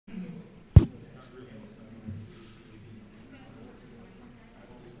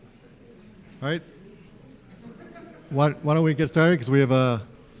All right. Why don't we get started? Because we have a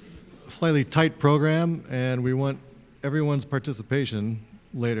slightly tight program, and we want everyone's participation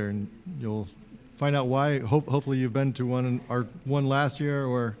later, and you'll find out why. Hopefully, you've been to one last year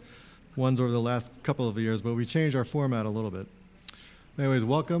or ones over the last couple of years, but we changed our format a little bit. Anyways,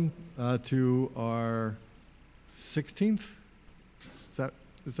 welcome to our 16th.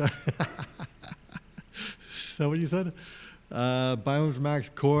 Is that what you said?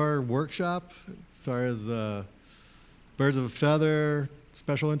 BIOINFO-CORE workshop, as far as birds of a feather,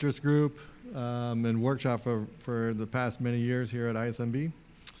 special interest group, and workshop for the past many years here at ISMB.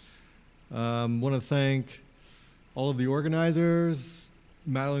 Want to thank all of the organizers,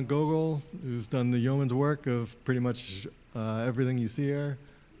 Madeline Gogol, who's done the yeoman's work of pretty much everything you see here,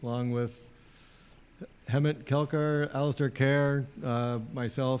 along with Hemant Kelkar, Alistair Kerr,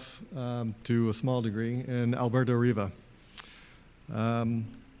 myself to a small degree, and Alberto Riva. A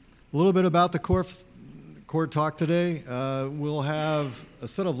little bit about the core talk today. We'll have a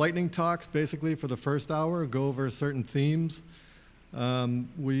set of lightning talks basically for the first hour, go over certain themes.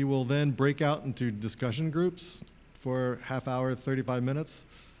 We will then break out into discussion groups for half hour, 35 minutes,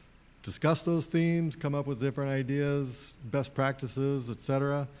 discuss those themes, come up with different ideas, best practices,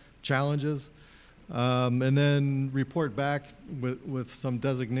 etc., challenges, and then report back with some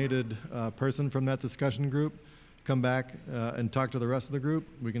designated person from that discussion group, come back and talk to the rest of the group.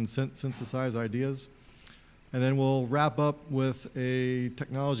 We can synthesize ideas. And then we'll wrap up with a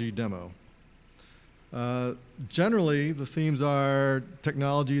technology demo. Generally, the themes are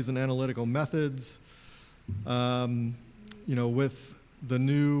technologies and analytical methods. With the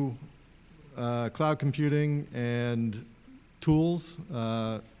new cloud computing and tools,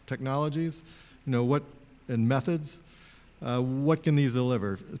 technologies, and methods, what can these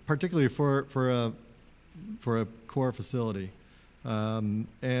deliver, particularly for a core facility?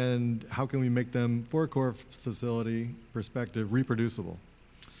 And how can we make them, for a core facility perspective, reproducible?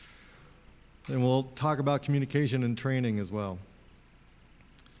 And we'll talk about communication and training as well.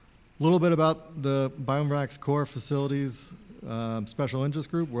 A little bit about the BIOINFO-CORE facilities special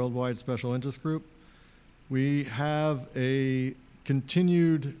interest group, worldwide special interest group. We have a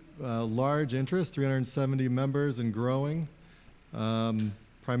continued large interest, 370 members and growing,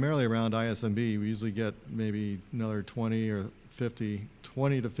 primarily around ISMB. We usually get maybe another 20 or 50,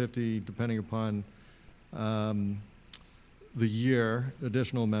 20 to 50, depending upon the year,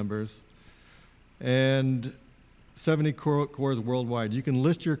 additional members. And 70 cores worldwide. You can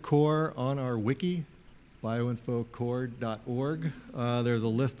list your core on our wiki, bioinfocore.org. There's a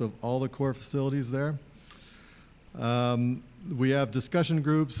list of all the core facilities there. We have discussion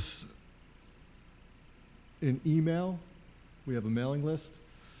groups in email. We have a mailing list.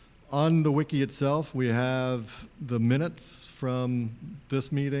 On the wiki itself, we have the minutes from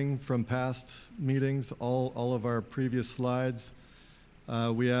this meeting, from past meetings, all of our previous slides.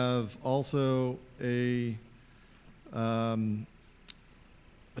 We have also a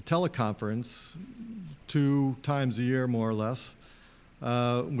teleconference 2 times a year, more or less.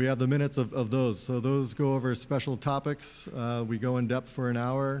 We have the minutes of those. So those go over special topics. We go in depth for an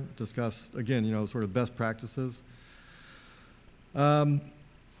hour, discuss, again, sort of best practices.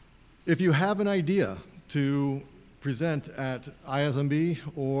 If you have an idea to present at ISMB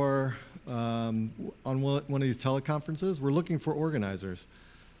or on one of these teleconferences, we're looking for organizers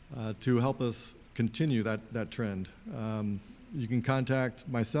to help us continue that trend. You can contact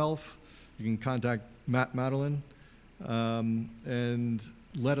myself, you can contact Madeline, and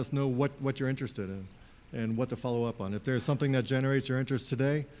let us know what you're interested in and what to follow up on. If there's something that generates your interest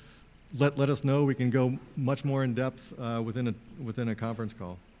today, let us know. We can go much more in depth within a conference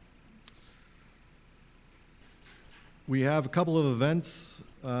call. We have a couple of events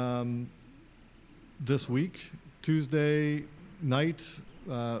this week. Tuesday night,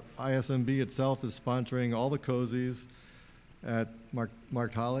 ISMB itself is sponsoring all the cozies at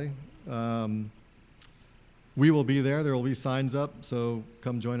Mark Holly. We will be there. There will be signs up, so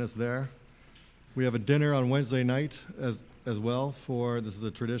come join us there. We have a dinner on Wednesday night as well. This is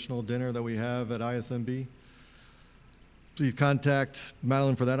a traditional dinner that we have at ISMB. Please contact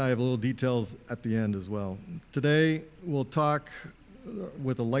Madeline for that. I have a little details at the end as well. Today, we'll talk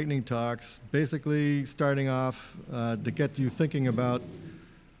with the lightning talks, basically starting off to get you thinking about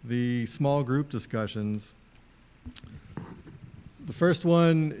the small group discussions. The first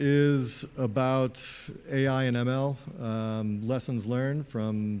one is about AI and ML, lessons learned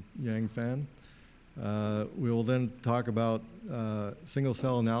from Yang Fann. We will then talk about single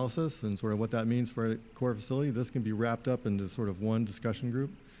cell analysis and sort of what that means for a core facility. This can be wrapped up into sort of one discussion group.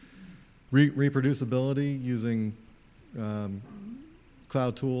 Reproducibility using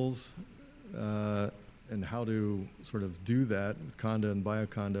cloud tools and how to sort of do that with Conda and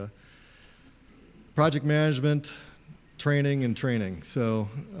Bioconda. Project management, training, and training. So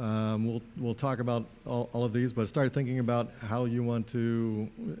we'll talk about all of these, but start thinking about how you want to,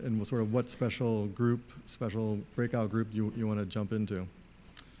 and sort of what special breakout group you want to jump into.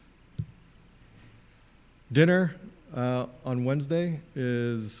 Dinner on Wednesday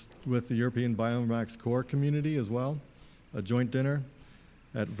is with the European Bioinformatics Core community as well, a joint dinner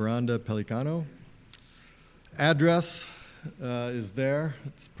at Veranda Pelicano. Address is there.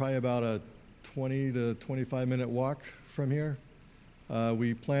 It's probably about a 20 to 25-minute walk from here.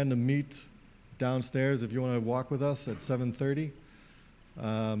 We plan to meet downstairs if you want to walk with us at 7:30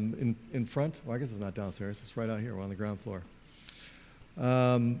 in front. Well, I guess it's not downstairs. It's right out here. We're on the ground floor.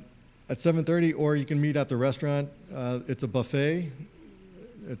 At 7:30, or you can meet at the restaurant. It's a buffet.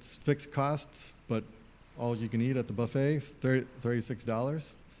 It's fixed costs, but all you can eat at the buffet,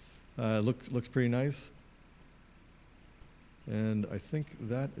 $36. Looks pretty nice. And I think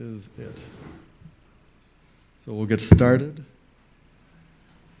that is it. So we'll get started.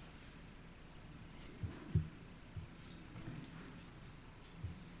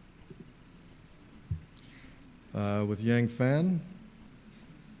 With Yang Fann.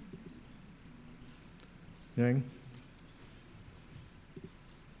 Yang?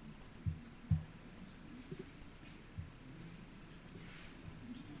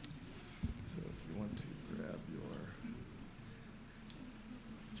 So if you want to grab your...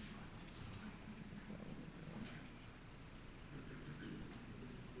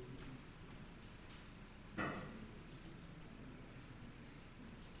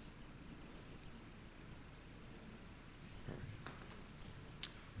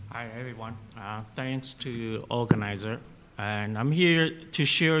 Hi, everyone. Thanks to organizer. And I'm here to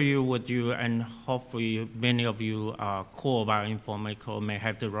share with you, and hopefully many of you core bioinformatics may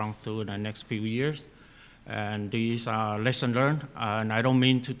have to run through in the next few years. And these are lessons learned. And I don't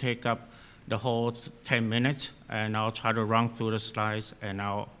mean to take up the whole 10 minutes. And I'll try to run through the slides, and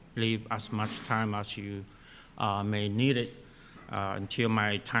I'll leave as much time as you may need it until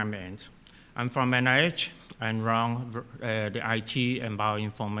my time ends. I'm from NIH. And run the IT and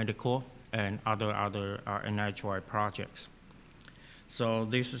bioinformatics and other NIH-wide projects. So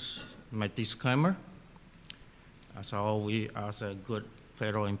this is my disclaimer. That's all we, as a good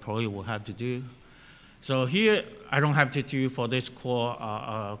federal employee, will have to do. So here, I don't have to do for this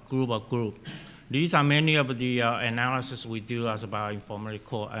core group. These are many of the analysis we do as a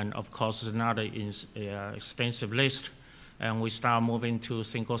bioinformatics, and of course, another extensive list. And we start moving to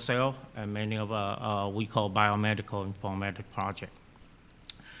single cell, and many of we call biomedical informatics project.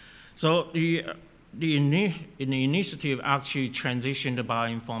 So the initiative actually transitioned the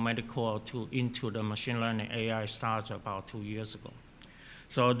bioinformatics into the machine learning AI started about 2 years ago.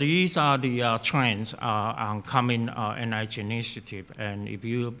 So these are the trends on coming NIH initiative, and if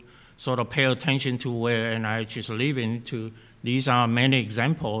you sort of pay attention to where NIH is leading to, these are many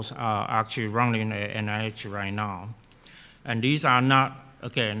examples actually running at NIH right now. And these are not,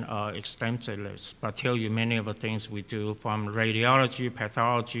 again, extensive lists, but tell you many of the things we do from radiology,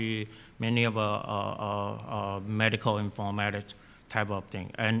 pathology, many of medical informatics type of thing,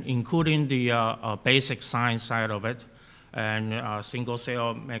 and including the basic science side of it, and single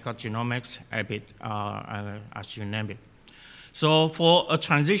cell mechagenomics, EBIT, as you name it. So for a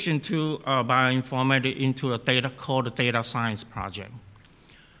transition to bioinformatics into a called data science project.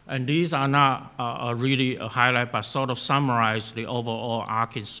 And these are not really a highlight, but sort of summarize the overall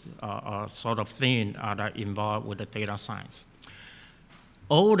sort of thing that involved with the data science.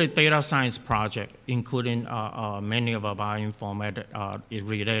 All the data science projects, including many of our bioinformatics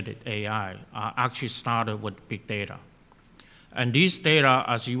related AI, actually started with big data. And these data,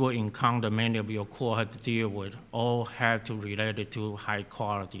 as you will encounter, many of your core have to deal with, all have to relate it to high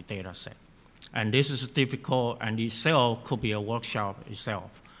quality data set. And this is difficult, and itself could be a workshop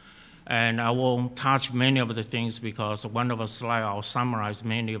itself. And I won't touch many of the things because one of the slides I'll summarize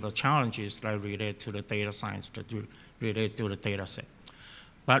many of the challenges that relate to the data science, that relate to the data set.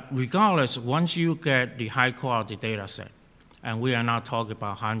 But regardless, once you get the high quality data set, and we are not talking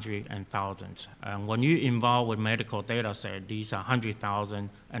about hundreds and thousands, and when you involve with medical data set, these are 100,000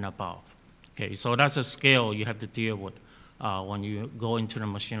 and above. Okay, so that's a scale you have to deal with when you go into the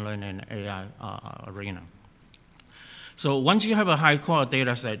machine learning and AI arena. So once you have a high quality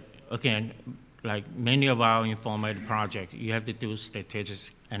data set, again, like many of our informatics projects, you have to do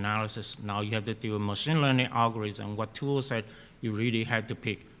statistics analysis. Now you have to do a machine learning algorithm, what tools that you really have to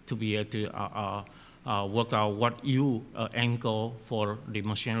pick to be able to work out what you end goal for the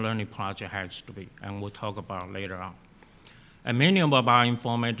machine learning project has to be, and we'll talk about later on. And many of our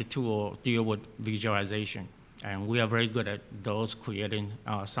bioinformatics tools deal with visualization. And we are very good at those, creating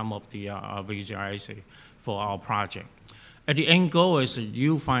some of the visualization for our project. At the end goal is that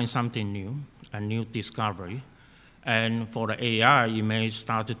you find something new, a new discovery. And for the AI, you may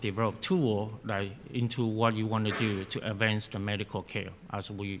start to develop tools into what you want to do to advance the medical care, as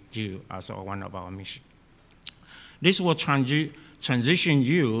we do as one of our missions. This will transition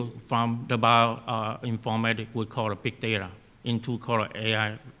you from the bioinformatics we call big data into called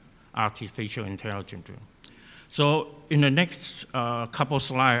AI, artificial intelligence. So in the next couple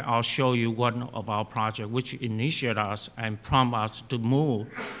slides, I'll show you one of our projects which initiate us and prompt us to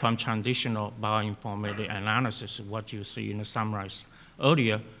move from traditional bioinformatics analysis, what you see in the summary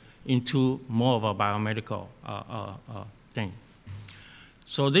earlier, into more of a biomedical thing.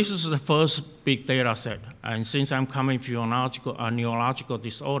 So this is the first big data set. And since I'm coming from a Neurological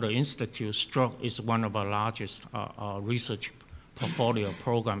Disorder Institute, stroke is one of the largest research portfolio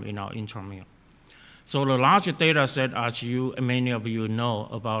program in our intramural. So the larger data set, as many of you know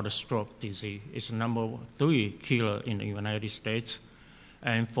about the stroke disease, is #3 killer in the United States.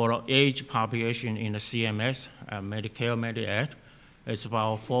 And for the age population in the CMS, Medicare, Medicaid, it's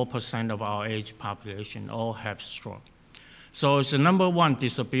about 4% of our age population all have stroke. So it's the #1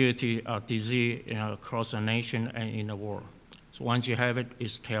 disability disease across the nation and in the world. So once you have it,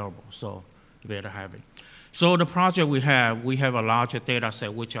 it's terrible, so you better have it. So the project we have a larger data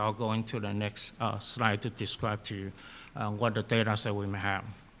set, which I'll go into the next slide to describe to you what the data set we may have.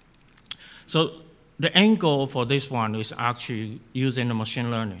 So the end goal for this one is actually using the machine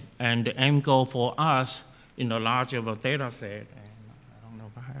learning. And the end goal for us in the larger data set, and I don't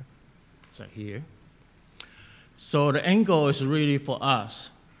know if I have, so here. So the end goal is really for us.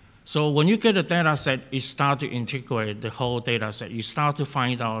 So when you get a data set, you start to integrate the whole data set. You start to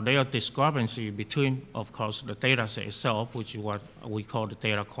find out there are discrepancies between, of course, the data set itself, which is what we call the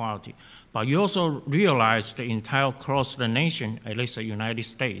data quality. But you also realize the entire across the nation, at least the United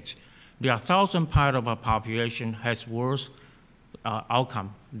States, there are 1,000 parts of our population has worse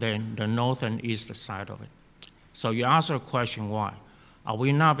outcome than the north and east side of it. So you ask a question, why? Are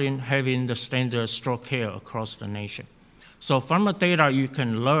we not having the standard stroke care across the nation? So from the data, you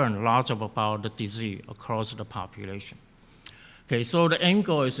can learn lots about the disease across the population. Okay, so the end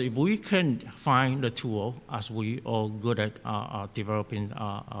goal is if we can find the tool, as we are good at developing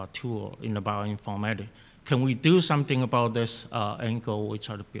a tool in the bioinformatics, can we do something about this end goal we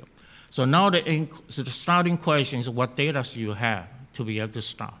try to build? So now the starting question is what data do you have to be able to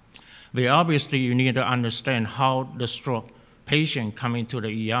start? Very obviously, you need to understand how the stroke patient coming to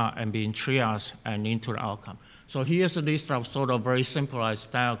the ER and being triaged and into the outcome. So here's a list of sort of very simplified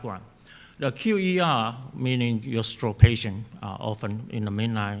diagram. The QER, meaning your stroke patient, often in the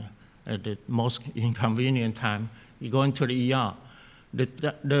midnight, at the most inconvenient time, you go into the ER.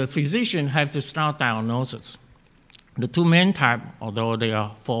 The physician have to start diagnosis. The two main types, although there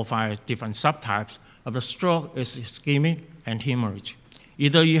are 4 or 5 different subtypes of the stroke, is ischemic and hemorrhage.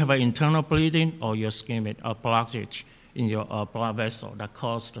 Either you have an internal bleeding or you're ischemic, a blockage in your blood vessel that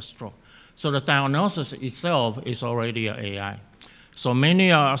causes the stroke. So the diagnosis itself is already an AI. So many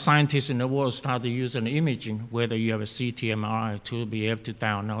scientists in the world start to use an imaging, whether you have a CT, MRI, to be able to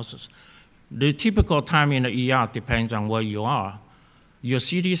diagnose. The typical time in the ER depends on where you are. Your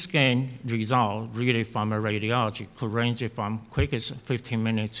CT scan result, really from a radiology, could range from quickest 15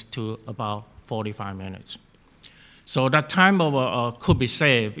 minutes to about 45 minutes. So that time could be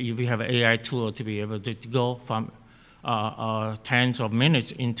saved if you have an AI tool to be able to go from tens of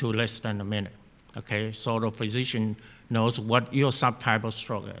minutes into less than a minute. Okay, so the physician knows what your subtype of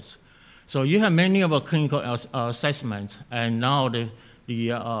stroke is. So you have many of our clinical assessments, and now the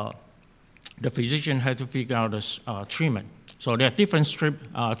physician has to figure out the treatment. So there are different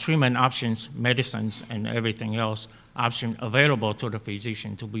treatment options, medicines, and everything else option available to the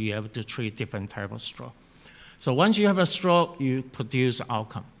physician to be able to treat different types of stroke. So once you have a stroke, you produce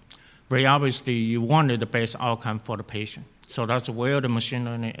outcome. Very obviously, you wanted the best outcome for the patient. So that's where the machine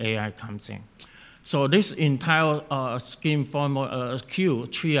learning AI comes in. So this entire scheme formula queue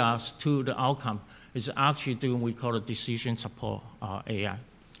triage to the outcome is actually doing what we call a decision support AI.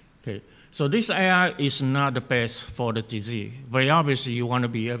 Okay. So this AI is not the best for the disease. Very obviously, you want to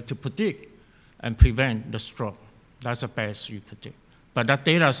be able to predict and prevent the stroke. That's the best you could do. But that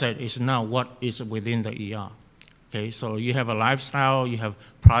data set is not what is within the ER. Okay, so you have a lifestyle, you have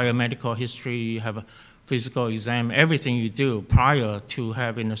prior medical history, you have a physical exam, everything you do prior to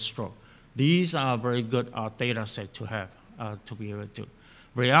having a stroke. These are very good data set to have to be able to do.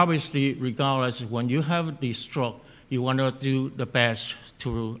 Very obviously, regardless, when you have the stroke, you want to do the best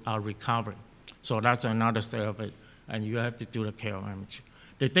to recovery. So that's another step of it. and you have to do the care management.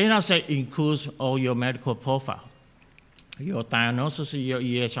 The data set includes all your medical profile, your diagnosis, your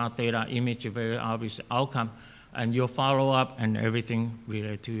EHR data, image, very obvious outcome, and your follow-up and everything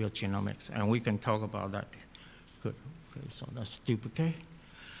related to your genomics. And we can talk about that. Good. Okay, so that's duplicate.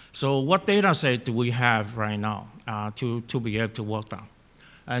 So what data set do we have right now to be able to work on?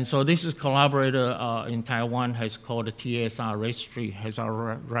 And so this is collaborator in Taiwan has called the TSR registry, has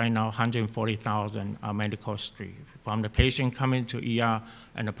right now 140,000 medical history, from the patient coming to ER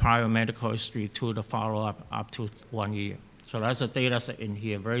and the prior medical history to the follow-up up to 1 year. So that's a data set in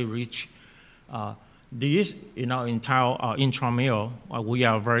here, very rich. These, in our entire intramural, we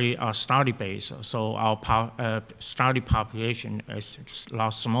are very study-based, so our study population is a lot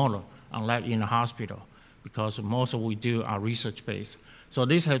smaller, unlike in the hospital, because most of what we do are research-based. So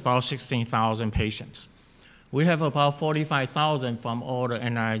this has about 16,000 patients. We have about 45,000 from all the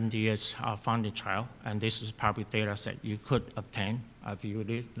NINDS funded trial, and this is public data set you could obtain if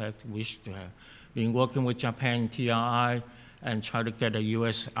you wish to have. Been working with Japan TRI and try to get the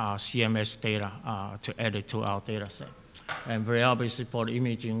US CMS data to add it to our data set. And very obviously for the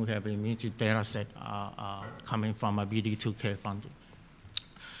imaging, we have an imaging data set coming from a BD2K funding.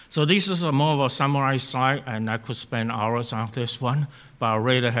 So this is a more of a summarized slide, and I could spend hours on this one, but I'd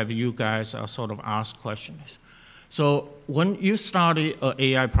rather have you guys sort of ask questions. So when you started an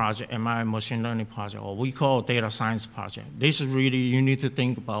AI project, MI machine learning project, or we call data science project, this is really, you need to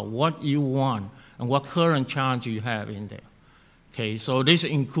think about what you want and what current challenge you have in there. Okay, so this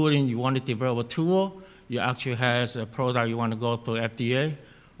including you want to develop a tool, you actually have a product you want to go through FDA,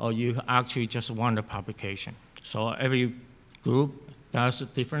 or you actually just want a publication. So every group does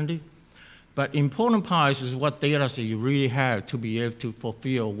it differently. But important part is what data set you really have to be able to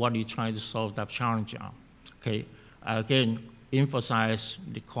fulfill what you're trying to solve that challenge on. Okay, again, emphasize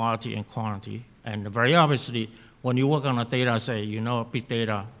the quality and quantity. And very obviously, when you work on a data set, you know big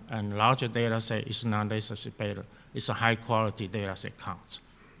data and larger data set is not necessarily better. It's a high quality data set counts,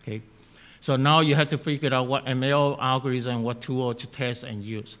 okay? So now you have to figure out what ML algorithm, what tool to test and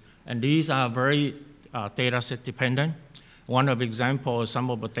use. And these are very data set dependent. One of the examples, some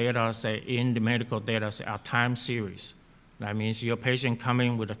of the data set in the medical data set are time series. That means your patient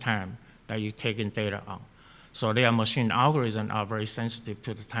coming with a time that you're taking data on. So their machine algorithms are very sensitive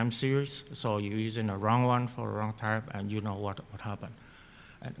to the time series. So you're using the wrong one for the wrong time, and you know what happened.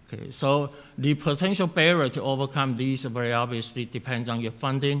 Okay, so the potential barrier to overcome these very obviously depends on your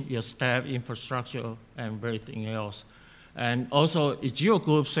funding, your staff, infrastructure, and everything else. And also, is your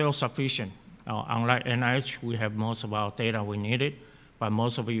group self-sufficient? Unlike NIH, we have most of our data we needed, but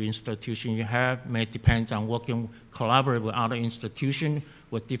most of your institutions you have may depend on working, collaborate with other institutions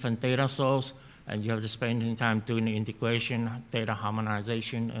with different data sources, and you have to spend time doing the integration, data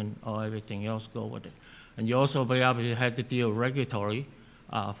harmonization, and everything else go with it. And you also very obviously have to deal with regulatory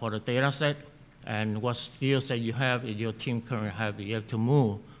for the data set, and what skill set you have in your team currently have, you have to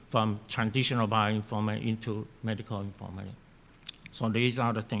move from traditional bioinformatics into medical informatics. So these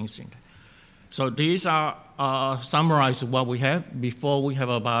are the things in there. So these are summarize what we have. Before we have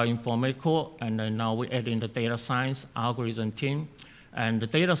a bioinformatics core, and then now we add in the data science algorithm team. And the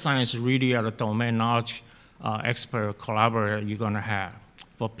data science really are the domain knowledge expert collaborator you're gonna have.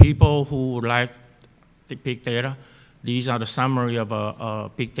 For people who like the big data, these are the summary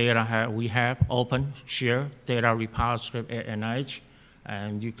of big data we have, open, share, data repository at NIH,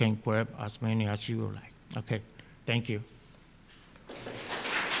 and you can grab as many as you would like. Okay, thank you.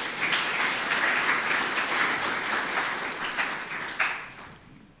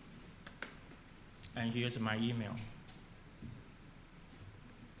 And here's my email.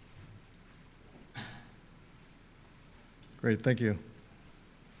 Great, thank you.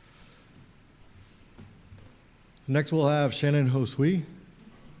 Next, we'll have Shannon Hosui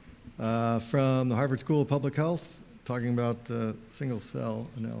from the Harvard School of Public Health, talking about single cell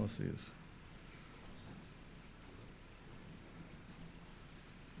analyses.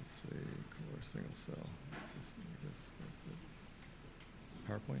 Let's see, core single cell.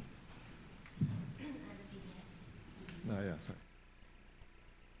 PowerPoint? Oh, yeah, sorry.